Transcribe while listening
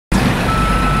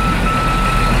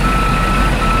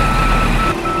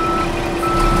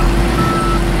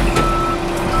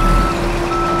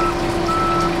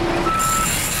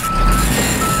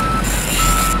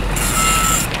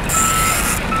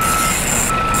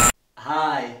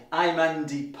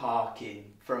Andy Parkin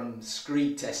from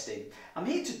Screed Testing. I'm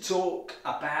here to talk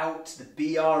about the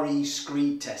BRE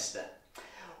Screed Tester.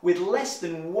 With less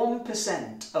than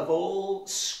 1% of all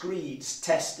screeds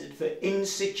tested for in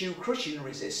situ crushing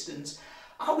resistance,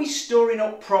 are we storing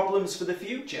up problems for the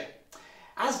future?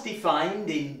 As defined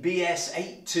in BS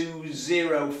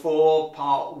 8204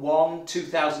 Part 1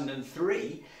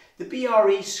 2003, the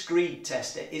BRE Screed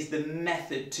Tester is the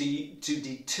method to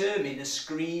determine a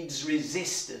screed's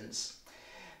resistance.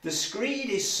 The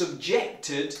screed is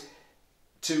subjected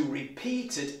to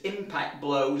repeated impact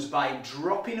blows by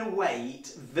dropping a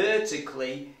weight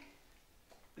vertically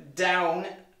down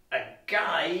a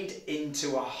guide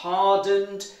into a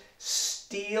hardened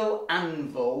steel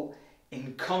anvil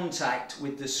in contact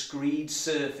with the screed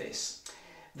surface.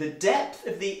 The depth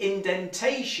of the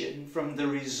indentation from the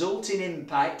resulting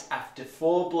impact after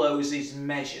 4 blows is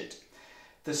measured.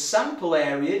 The sample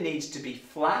area needs to be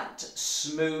flat,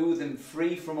 smooth and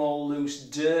free from all loose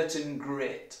dirt and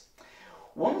grit.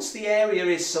 Once the area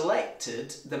is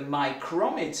selected, the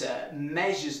micrometeor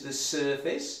measures the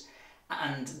surface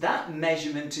and that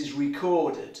measurement is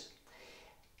recorded.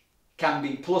 Can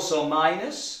be plus or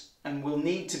minus and will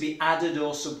need to be added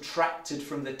or subtracted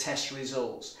from the test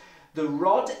results. The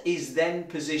rod is then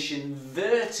positioned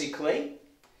vertically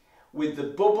with the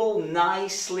bubble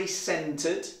nicely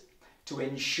centered to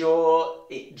ensure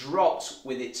it drops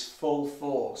with its full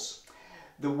force.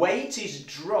 The weight is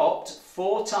dropped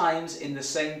 4 times in the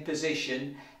same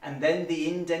position and then the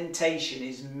indentation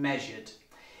is measured.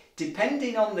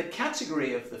 Depending on the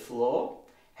category of the floor,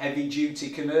 heavy duty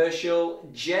commercial,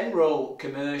 general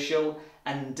commercial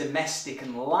and domestic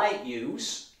and light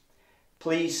use,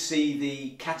 please see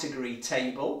the category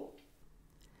table.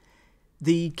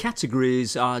 The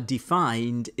categories are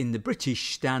defined in the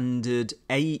British Standard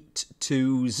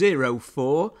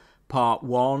 8204 Part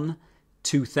 1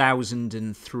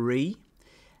 2003.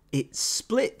 It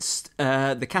splits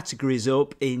the categories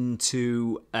up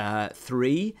into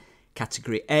 3,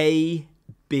 Category A,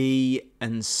 B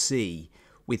and C,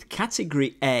 with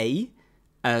Category A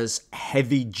as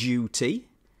heavy duty,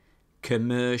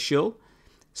 commercial,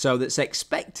 so that's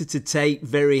expected to take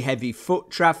very heavy foot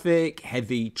traffic,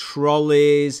 heavy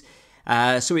trolleys.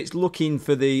 So it's looking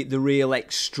for the real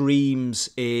extremes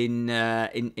in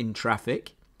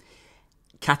traffic.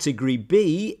 Category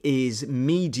B is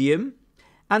medium,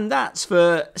 and that's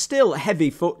for still heavy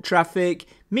foot traffic,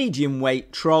 medium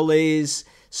weight trolleys.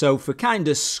 So for kind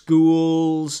of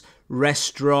schools,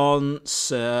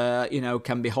 restaurants,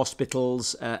 can be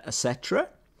hospitals, etc.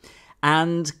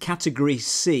 And Category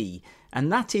C, and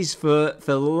that is for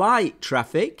light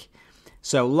traffic,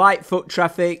 so light foot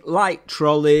traffic, light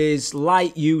trolleys,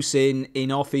 light use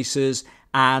in offices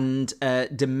and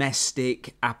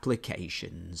domestic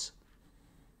applications.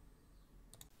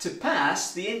 To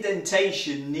pass, the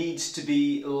indentation needs to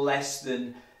be less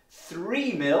than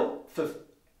 3 mm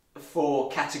for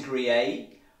Category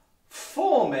A,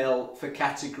 4 mm for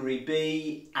Category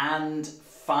B and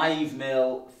 5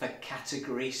 mm for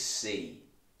Category C.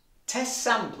 Test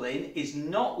sampling is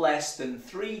not less than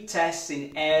 3 tests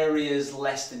in areas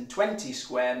less than 20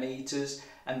 square metres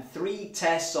and 3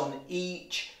 tests on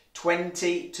each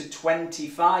 20 to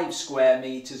 25 square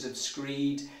metres of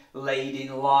screed laid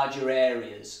in larger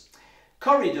areas.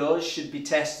 Corridors should be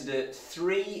tested at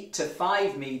 3 to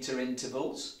 5 metre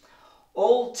intervals.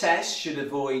 All tests should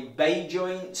avoid bay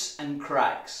joints and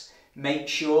cracks. Make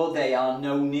sure they are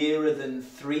no nearer than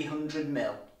 300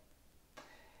 mm.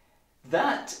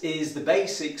 That is the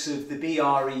basics of the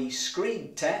BRE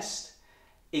Screed test.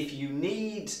 If you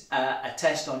need a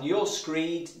test on your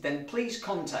screed, then please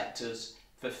contact us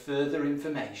for further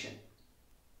information.